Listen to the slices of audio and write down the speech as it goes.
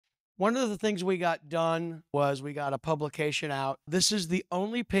One of the things we got done was we got a publication out. This is the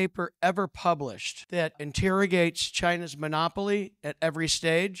only paper ever published that interrogates China's monopoly at every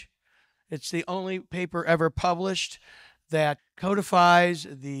stage. It's the only paper ever published that codifies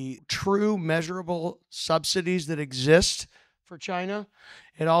the true measurable subsidies that exist for China.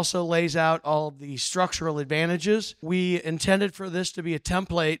 It also lays out all of the structural advantages. We intended for this to be a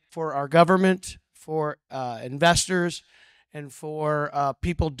template for our government, for investors, and for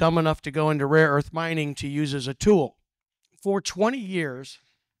people dumb enough to go into rare earth mining to use as a tool. For 20 years,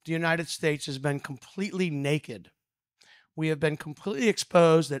 the United States has been completely naked. We have been completely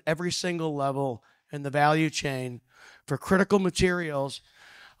exposed at every single level in the value chain for critical materials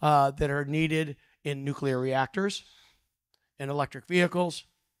that are needed in nuclear reactors, in electric vehicles,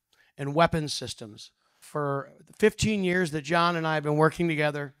 and weapons systems. For the 15 years that John and I have been working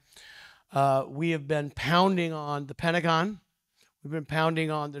together, we have been pounding on the Pentagon. We've been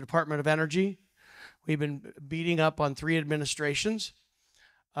pounding on the Department of Energy. We've been beating up on 3 administrations.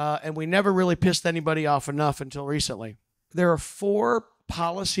 And we never really pissed anybody off enough until recently. There are 4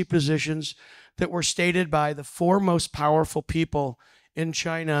 policy positions that were stated by the 4 most powerful people in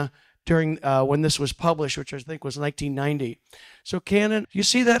China during when this was published, which I think was 1990. So, Cannon, you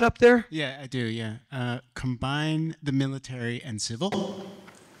see that up there? Yeah, I do, yeah. Combine the military and civil.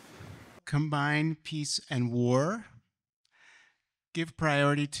 Combine peace and war. Give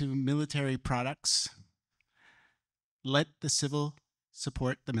priority to military products. Let the civil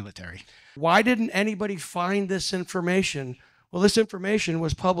support the military. Why didn't anybody find this information? Well, this information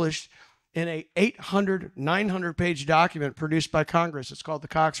was published in a 800, 900-page document produced by Congress. It's called the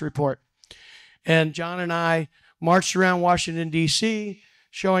Cox Report. And John and I marched around Washington, D.C.,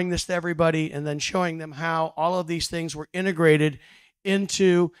 showing this to everybody and then showing them how all of these things were integrated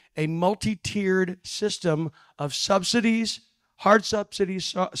into a multi-tiered system of subsidies, hard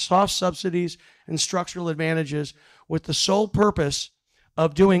subsidies, soft subsidies, and structural advantages with the sole purpose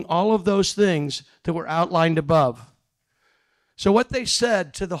of doing all of those things that were outlined above. So what they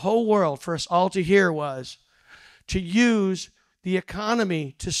said to the whole world for us all to hear was to use the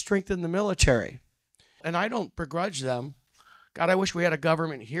economy to strengthen the military. And I don't begrudge them. God, I wish we had a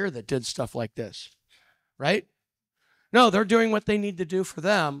government here that did stuff like this, right? No, they're doing what they need to do for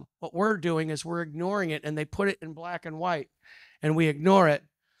them. What we're doing is we're ignoring it, and they put it in black and white, and we ignore it.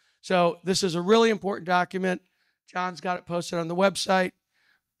 So this is a really important document. John's got it posted on the website.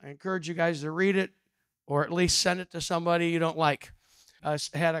 I encourage you guys to read it, or at least send it to somebody you don't like. I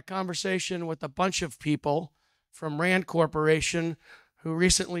had a conversation with a bunch of people from Rand Corporation who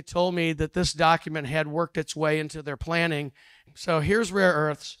recently told me that this document had worked its way into their planning. So here's rare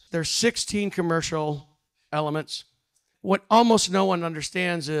earths. There's 16 commercial elements. What almost no one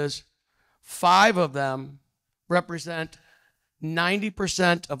understands is 5 of them represent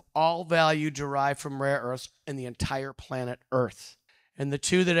 90% of all value derived from rare earths in the entire planet Earth. And the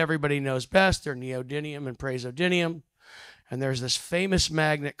 2 that everybody knows best are neodymium and praseodymium. And there's this famous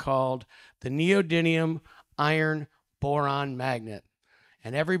magnet called the neodymium iron boron magnet.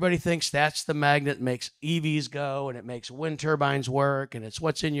 And everybody thinks that's the magnet that makes EVs go, and it makes wind turbines work, and it's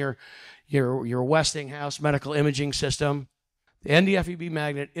what's in your Westinghouse medical imaging system. The NdFeB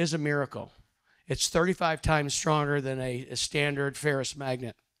magnet is a miracle. It's 35 times stronger than a standard ferrous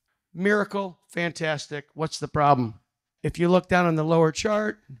magnet. Miracle, fantastic. What's the problem? If you look down on the lower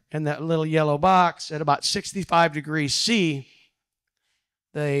chart in that little yellow box, at about 65 degrees C,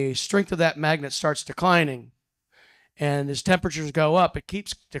 the strength of that magnet starts declining. And as temperatures go up, it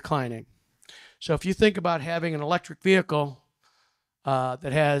keeps declining. So if you think about having an electric vehicle that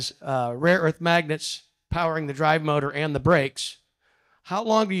has rare earth magnets powering the drive motor and the brakes, how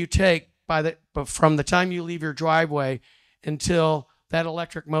long do you take from the time you leave your driveway until that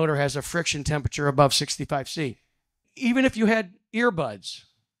electric motor has a friction temperature above 65 C? Even if you had earbuds,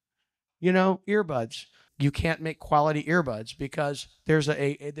 you can't make quality earbuds because there's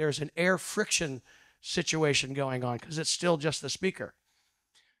an air friction situation going on because it's still just the speaker.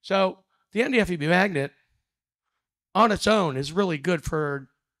 So the NdFeB magnet on its own is really good for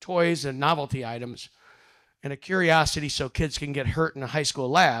toys and novelty items and a curiosity so kids can get hurt in a high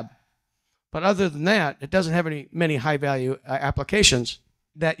school lab. But other than that, it doesn't have many high-value applications.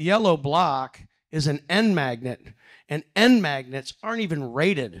 That yellow block is an N magnet, and N magnets aren't even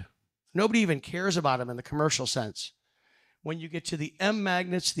rated. Nobody even cares about them in the commercial sense. When you get to the M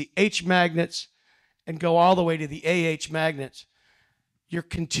magnets, the H magnets, and go all the way to the AH magnets, you're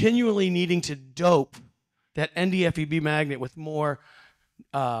continually needing to dope that NdFeB magnet with more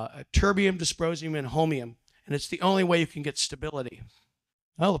terbium, dysprosium, and holmium, and it's the only way you can get stability.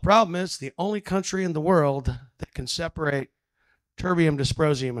 Well, the problem is the only country in the world that can separate terbium,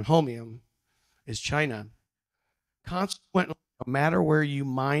 dysprosium, and holmium is China. Consequently, no matter where you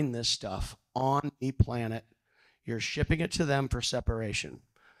mine this stuff on the planet, you're shipping it to them for separation,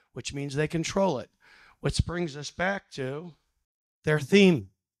 which means they control it. Which brings us back to their theme.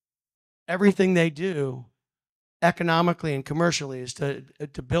 Everything they do economically and commercially is to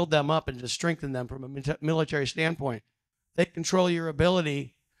build them up and to strengthen them from a military standpoint. They control your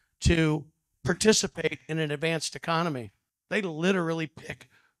ability to participate in an advanced economy. They literally pick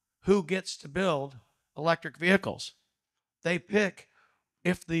who gets to build electric vehicles. They pick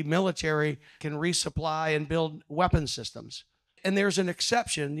if the military can resupply and build weapon systems. And there's an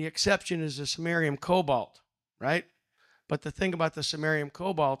exception. The exception is the samarium cobalt, right? But the thing about the samarium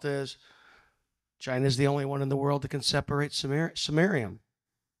cobalt is China's the only one in the world that can separate samarium.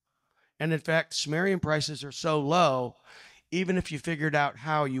 And in fact, samarium prices are so low, even if you figured out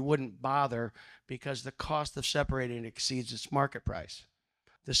how, you wouldn't bother because the cost of separating exceeds its market price.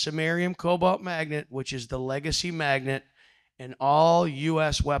 The samarium cobalt magnet, which is the legacy magnet in all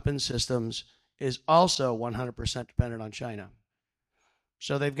U.S. weapon systems, is also 100% dependent on China.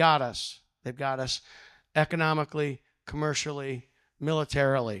 So they've got us. They've got us economically, commercially,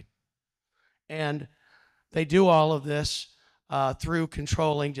 militarily. And they do all of this through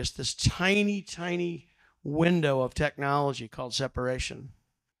controlling just this tiny, tiny window of technology called separation.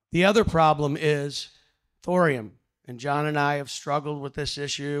 The other problem is thorium. And John and I have struggled with this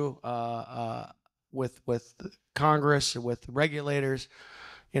issue with Congress and with regulators,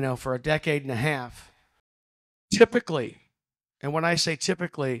 for a decade and a half. Typically, and when I say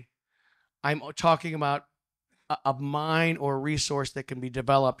typically, I'm talking about a mine or resource that can be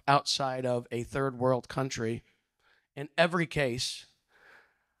developed outside of a third world country. In every case,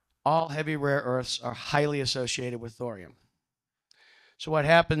 all heavy rare earths are highly associated with thorium. So what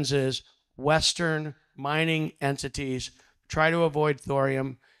happens is Western mining entities try to avoid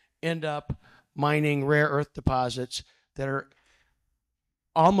thorium, end up mining rare earth deposits that are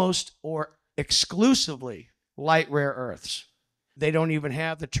almost or exclusively light rare earths. They don't even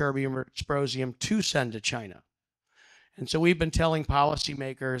have the terbium or dysprosium to send to China. And so we've been telling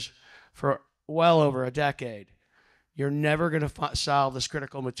policymakers for well over a decade, you're never going to solve this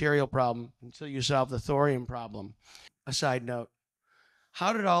critical material problem until you solve the thorium problem. A side note,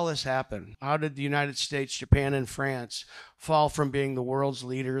 how did all this happen? How did the United States, Japan, and France fall from being the world's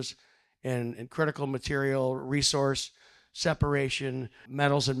leaders in critical material resource separation,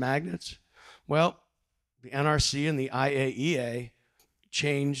 metals, and magnets? Well, the NRC and the IAEA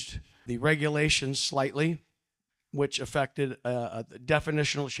changed the regulations slightly, which affected a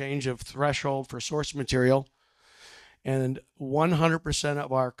definitional change of threshold for source material. And 100%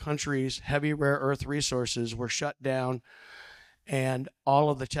 of our country's heavy rare earth resources were shut down, and all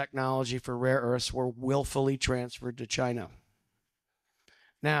of the technology for rare earths were willfully transferred to China.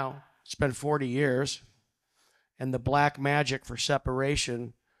 Now, it's been 40 years, and the black magic for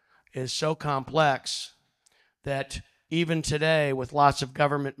separation is so complex that even today, with lots of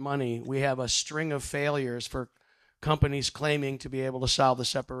government money, we have a string of failures for companies claiming to be able to solve the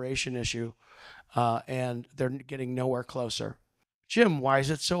separation issue, and they're getting nowhere closer. Jim, why is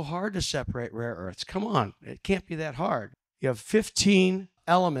it so hard to separate rare earths? Come on, it can't be that hard. You have 15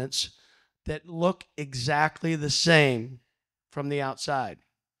 elements that look exactly the same from the outside.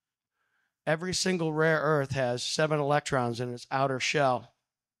 Every single rare earth has 7 electrons in its outer shell.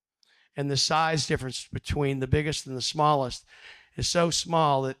 And the size difference between the biggest and the smallest is so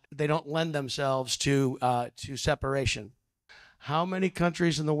small that they don't lend themselves to separation. How many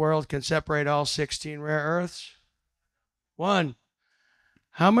countries in the world can separate all 16 rare earths? 1.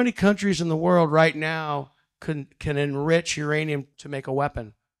 How many countries in the world right now can enrich uranium to make a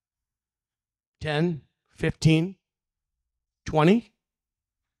weapon? 10, 15, 20?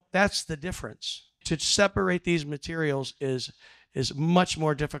 That's the difference. To separate these materials is much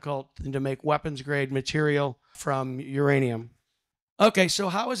more difficult than to make weapons-grade material from uranium. Okay, so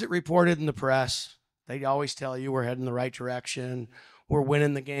how is it reported in the press? They always tell you we're heading the right direction, we're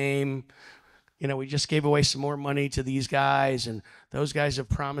winning the game. We just gave away some more money to these guys, and those guys have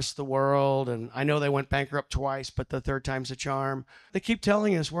promised the world, and I know they went bankrupt twice, but the third time's a charm. They keep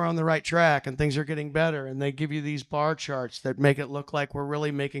telling us we're on the right track and things are getting better, and they give you these bar charts that make it look like we're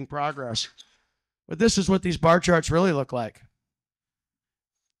really making progress. But this is what these bar charts really look like.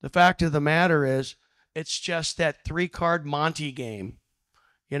 The fact of the matter is, it's just that 3-card Monte game.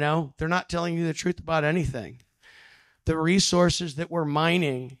 They're not telling you the truth about anything. The resources that we're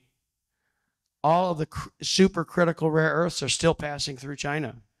mining, all of the supercritical rare earths are still passing through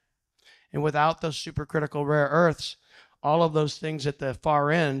China. And without those supercritical rare earths, all of those things at the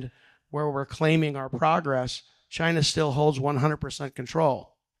far end where we're claiming our progress China still holds 100%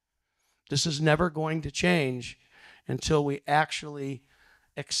 control. This is never going to change until we actually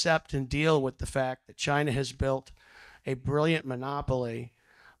accept and deal with the fact that China has built a brilliant monopoly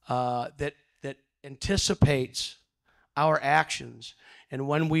that anticipates our actions. And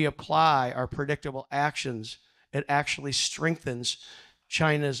when we apply our predictable actions, it actually strengthens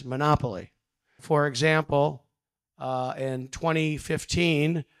China's monopoly. For example, in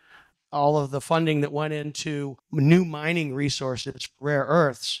 2015, all of the funding that went into new mining resources, rare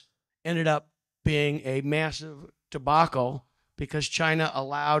earths, ended up being a massive debacle because China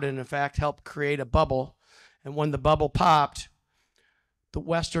allowed and in fact helped create a bubble. And when the bubble popped, the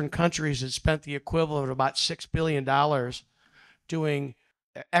Western countries had spent the equivalent of about $6 billion doing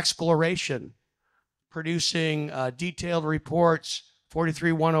exploration, producing detailed reports,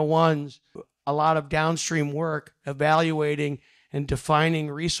 43101s, a lot of downstream work, evaluating and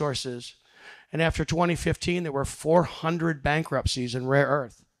defining resources. And after 2015, there were 400 bankruptcies in rare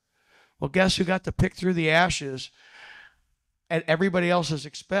earth. Well, guess who got to pick through the ashes at everybody else's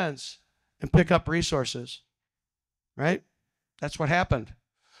expense and pick up resources, right? That's what happened.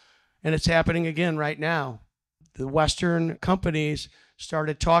 And it's happening again right now. The Western companies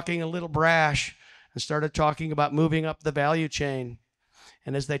started talking a little brash and started talking about moving up the value chain.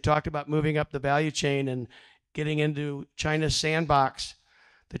 And as they talked about moving up the value chain and getting into China's sandbox,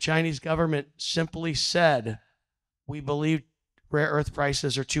 the Chinese government simply said, we believe rare earth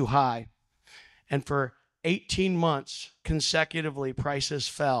prices are too high. And for 18 months consecutively, prices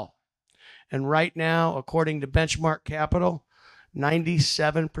fell. And right now, according to Benchmark Capital,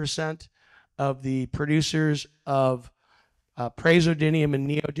 97% of the producers of praseodymium and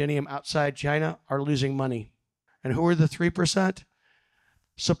neodymium outside China are losing money. And who are the 3%?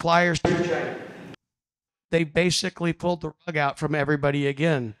 Suppliers to China. They basically pulled the rug out from everybody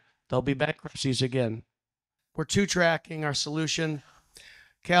again. There'll be bankruptcies again. We're two-tracking our solution.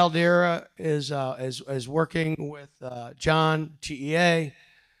 Caldera is working with John, TEA,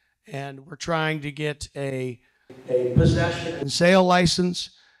 and we're trying to get a possession and sale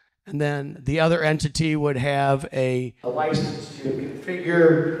license, and then the other entity would have a license to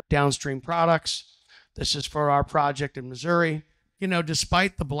configure downstream products. This is for our project in Missouri. You know,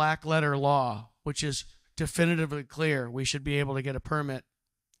 despite the black letter law, which is definitively clear, we should be able to get a permit.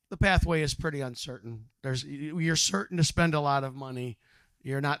 The pathway is pretty uncertain. You're certain to spend a lot of money.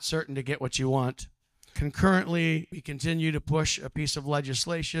 You're not certain to get what you want. Concurrently, we continue to push a piece of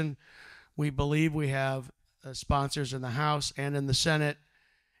legislation. We believe we have sponsors in the House and in the Senate,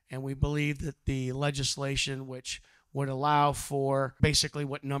 and we believe that the legislation which would allow for basically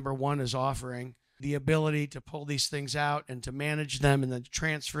what number one is offering, the ability to pull these things out and to manage them and then to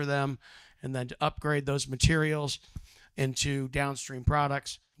transfer them and then to upgrade those materials into downstream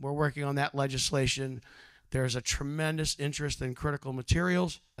products. We're working on that legislation. There's a tremendous interest in critical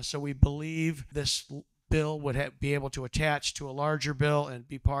materials, so we believe this bill would be able to attach to a larger bill and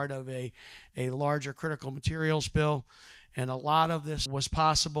be part of a larger critical materials bill. And a lot of this was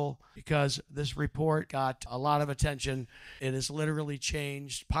possible because this report got a lot of attention. It has literally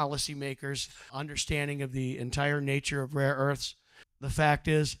changed policymakers' understanding of the entire nature of rare earths. The fact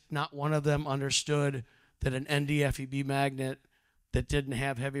is, not one of them understood that an NdFeB magnet that didn't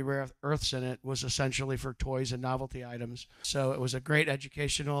have heavy rare earths in it was essentially for toys and novelty items. So it was a great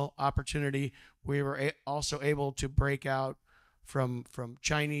educational opportunity. We were also able to break out from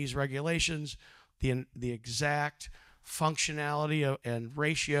Chinese regulations the exact functionality and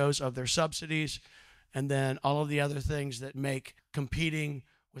ratios of their subsidies, and then all of the other things that make competing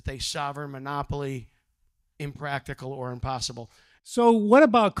with a sovereign monopoly impractical or impossible. So what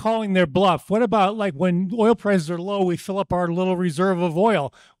about calling their bluff? What about like when oil prices are low, we fill up our little reserve of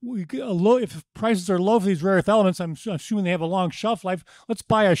oil? If prices are low for these rare earth elements, I'm assuming they have a long shelf life. Let's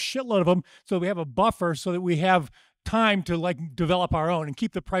buy a shitload of them so we have a buffer so that we have time to like develop our own and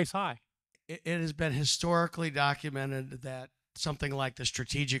keep the price high. It has been historically documented that something like the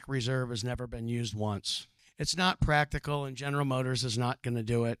strategic reserve has never been used once. It's not practical, and General Motors is not going to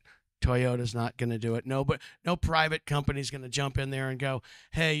do it. Toyota's not going to do it. No private company's going to jump in there and go,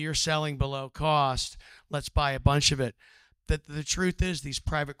 hey, you're selling below cost. Let's buy a bunch of it. The truth is these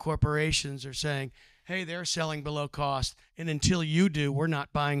private corporations are saying, hey, they're selling below cost, and until you do, we're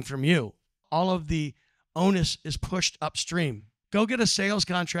not buying from you. All of the onus is pushed upstream. Go get a sales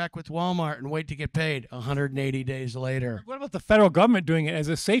contract with Walmart and wait to get paid 180 days later. What about the federal government doing it as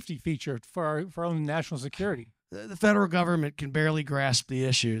a safety feature for our own national security? The federal government can barely grasp the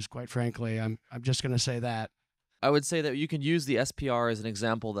issues, quite frankly. I'm just going to say that. I would say that you can use the SPR as an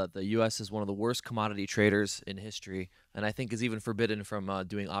example that the U.S. is one of the worst commodity traders in history, and I think is even forbidden from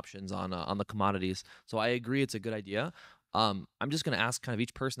doing options on the commodities. So I agree it's a good idea. I'm just going to ask kind of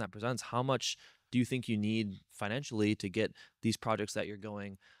each person that presents, how much do you think you need financially to get these projects that you're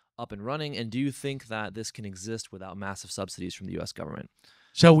going up and running, and do you think that this can exist without massive subsidies from the U.S. government?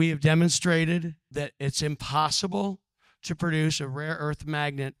 So we have demonstrated that it's impossible to produce a rare earth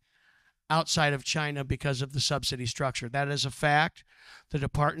magnet outside of China because of the subsidy structure. That is a fact. The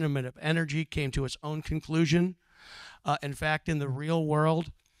Department of Energy came to its own conclusion. In fact, in the real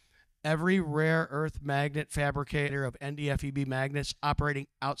world, every rare earth magnet fabricator of NdFeB magnets operating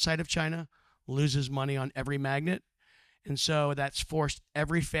outside of China loses money on every magnet. And so that's forced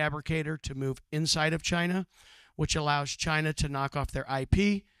every fabricator to move inside of China, which allows China to knock off their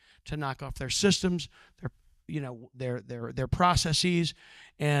IP, to knock off their systems, their processes,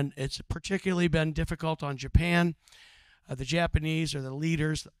 and it's particularly been difficult on Japan. The Japanese are the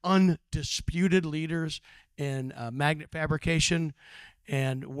leaders, the undisputed leaders in magnet fabrication,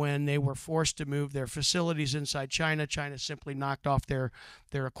 and when they were forced to move their facilities inside China, China simply knocked off their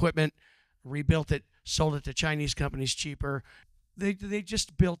equipment, rebuilt it, sold it to Chinese companies cheaper. They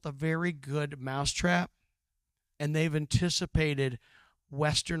just built a very good mousetrap, and they've anticipated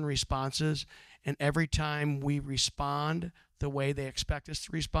Western responses. And every time we respond the way they expect us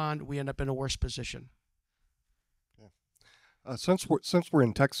to respond, we end up in a worse position. Since we're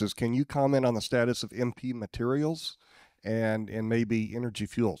in Texas, can you comment on the status of MP Materials and maybe Energy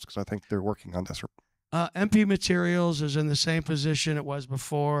Fuels? Because I think they're working on this. MP Materials is in the same position it was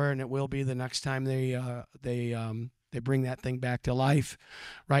before, and it will be the next time they bring that thing back to life.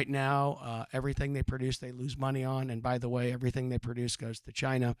 Right now, everything they produce, they lose money on. And by the way, everything they produce goes to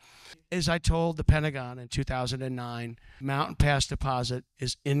China. As I told the Pentagon in 2009, Mountain Pass deposit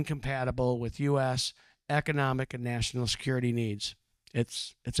is incompatible with U.S. economic and national security needs.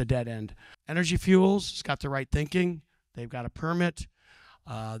 It's a dead end. Energy Fuels has got the right thinking. They've got a permit.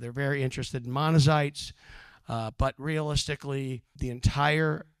 They're very interested in monazites. But realistically, the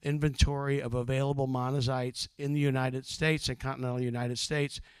entire inventory of available monazites in the United States and continental United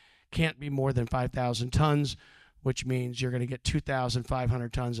States can't be more than 5,000 tons, which means you're going to get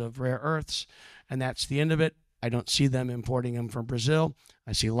 2,500 tons of rare earths, and that's the end of it. I don't see them importing them from Brazil.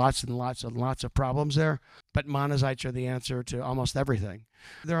 I see lots and lots and lots of problems there, but monazites are the answer to almost everything.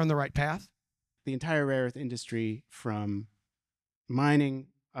 They're on the right path. The entire rare earth industry, from mining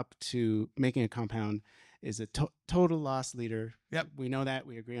up to making a compound, is a total loss leader. Yep. We know that.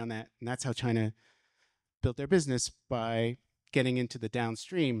 We agree on that. And that's how China built their business, by getting into the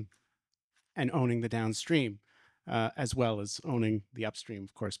downstream and owning the downstream, as well as owning the upstream,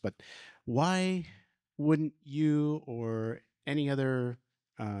 of course. But why wouldn't you or any other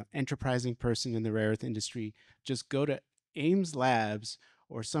enterprising person in the rare earth industry just go to Ames Labs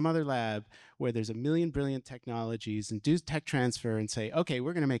or some other lab where there's a million brilliant technologies and do tech transfer and say, okay,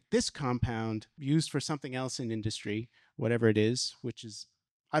 we're going to make this compound used for something else in industry, whatever it is, which is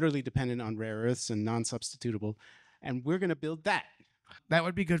utterly dependent on rare earths and non-substitutable, and we're going to build that. That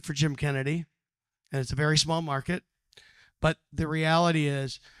would be good for Jim Kennedy, and it's a very small market. But the reality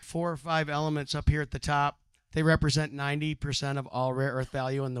is 4 or 5 elements up here at the top, they represent 90% of all rare earth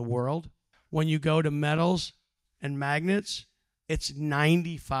value in the world. When you go to metals and magnets, it's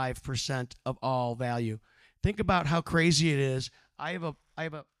 95% of all value. Think about how crazy it is. I have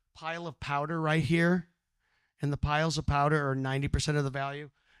a pile of powder right here, and the piles of powder are 90% of the value.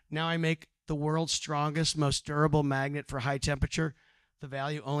 Now I make the world's strongest, most durable magnet for high temperature. The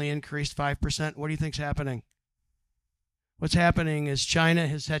value only increased 5%. What do you think's happening? What's happening is China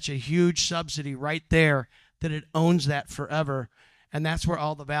has such a huge subsidy right there that it owns that forever. And that's where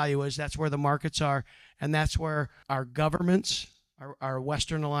all the value is. That's where the markets are. And that's where our governments, our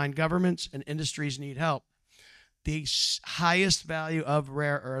Western aligned governments and industries need help. The highest value of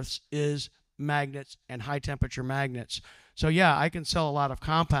rare earths is magnets and high temperature magnets. So yeah, I can sell a lot of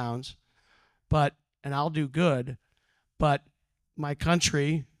compounds, and I'll do good, but my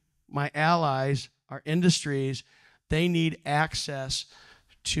country, my allies, our industries, they need access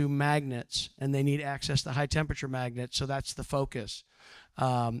to magnets, and they need access to high temperature magnets. So that's the focus.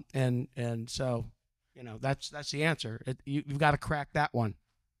 And so, that's the answer. You've got to crack that one.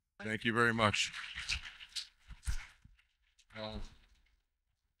 Thank you very much.